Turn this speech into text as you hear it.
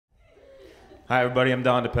Hi everybody, I'm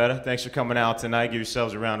Don DiPetta. Thanks for coming out tonight. Give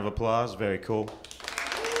yourselves a round of applause. Very cool.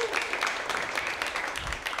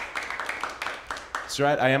 That's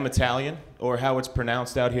right, I am Italian, or how it's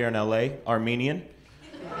pronounced out here in LA, Armenian.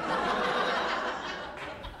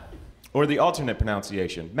 Or the alternate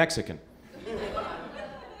pronunciation, Mexican.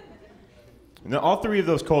 Now, all three of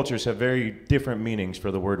those cultures have very different meanings for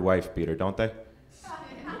the word wife beater, don't they?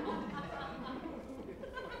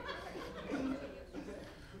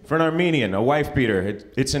 For an Armenian, a wife beater,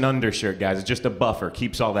 it's an undershirt, guys. It's just a buffer,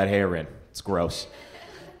 keeps all that hair in. It's gross.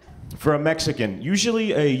 For a Mexican,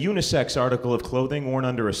 usually a unisex article of clothing worn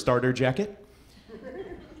under a starter jacket.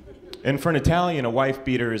 And for an Italian, a wife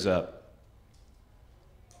beater is a...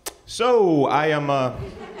 So,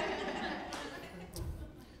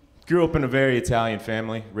 grew up in a very Italian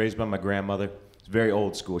family, raised by my grandmother. It's very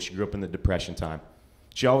old school. She grew up in the Depression time.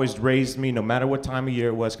 She always raised me, no matter what time of year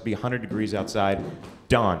it was, it could be 100 degrees outside.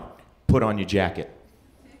 Don, put on your jacket.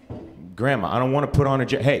 Grandma, I don't want to put on a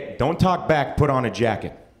jacket. Hey, don't talk back, put on a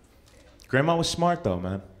jacket. Grandma was smart though,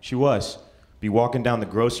 man. She was. Be walking down the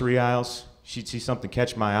grocery aisles. She'd see something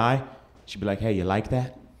catch my eye. She'd be like, hey, you like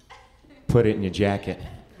that? Put it in your jacket.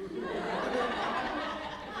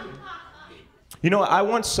 You know, I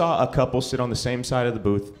once saw a couple sit on the same side of the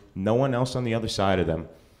booth, no one else on the other side of them,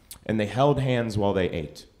 and they held hands while they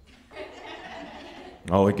ate.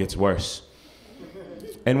 Oh, it gets worse.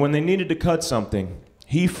 And when they needed to cut something,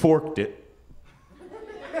 he forked it.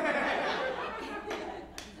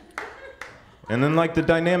 And then, like the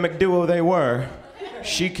dynamic duo they were,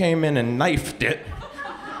 she came in and knifed it.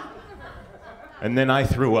 And then I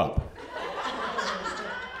threw up.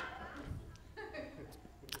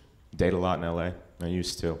 Date a lot in LA. I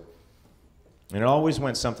used to. And it always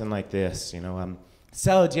went something like this, you know.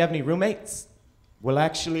 So, do you have any roommates? Well,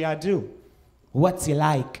 actually, I do. What's he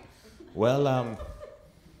like? Well,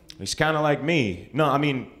 he's kind of like me. No, I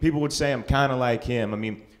mean, people would say I'm kind of like him. I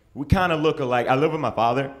mean, we kind of look alike. I live with my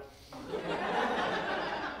father.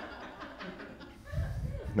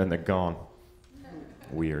 Then they're gone.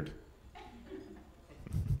 Weird.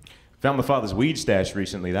 Found my father's weed stash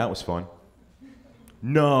recently. That was fun.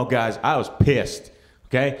 No, guys, I was pissed,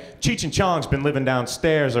 okay? Cheech and Chong's been living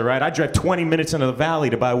downstairs, all right? I drove 20 minutes into the valley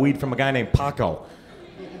to buy weed from a guy named Paco.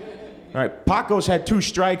 All right, Paco's had 2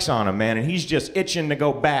 strikes on him, man, and he's just itching to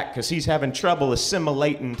go back because he's having trouble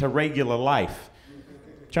assimilating to regular life.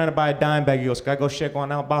 Trying to buy a dime bag, he goes, can I go check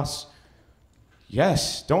one out, boss?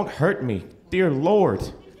 Yes, don't hurt me, dear Lord.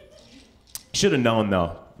 Should have known,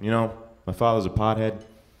 though, you know? My father's a pothead.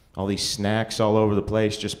 All these snacks all over the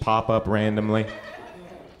place just pop up randomly.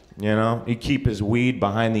 You know, he'd keep his weed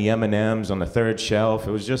behind the M&Ms on the 3rd shelf.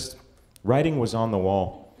 It was just, writing was on the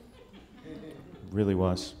wall. It really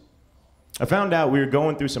was. I found out we were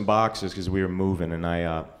going through some boxes because we were moving, and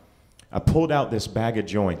I pulled out this bag of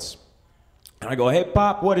joints. And I go, hey,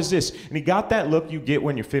 Pop, what is this? And he got that look you get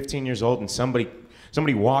when you're 15 years old and somebody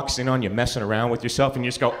walks in on you messing around with yourself, and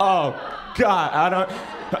you just go, oh, God,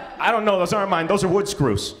 I don't know, those aren't mine, those are wood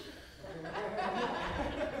screws.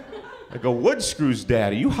 I go, wood screws,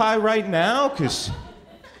 Dad, are you high right now? Because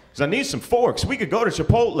I need some forks. We could go to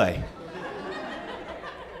Chipotle.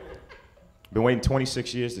 Been waiting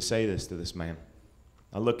 26 years to say this to this man.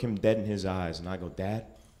 I look him dead in his eyes and I go, Dad,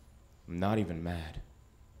 I'm not even mad.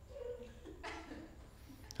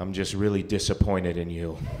 I'm just really disappointed in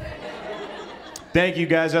you. Thank you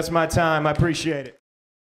guys, that's my time, I appreciate it.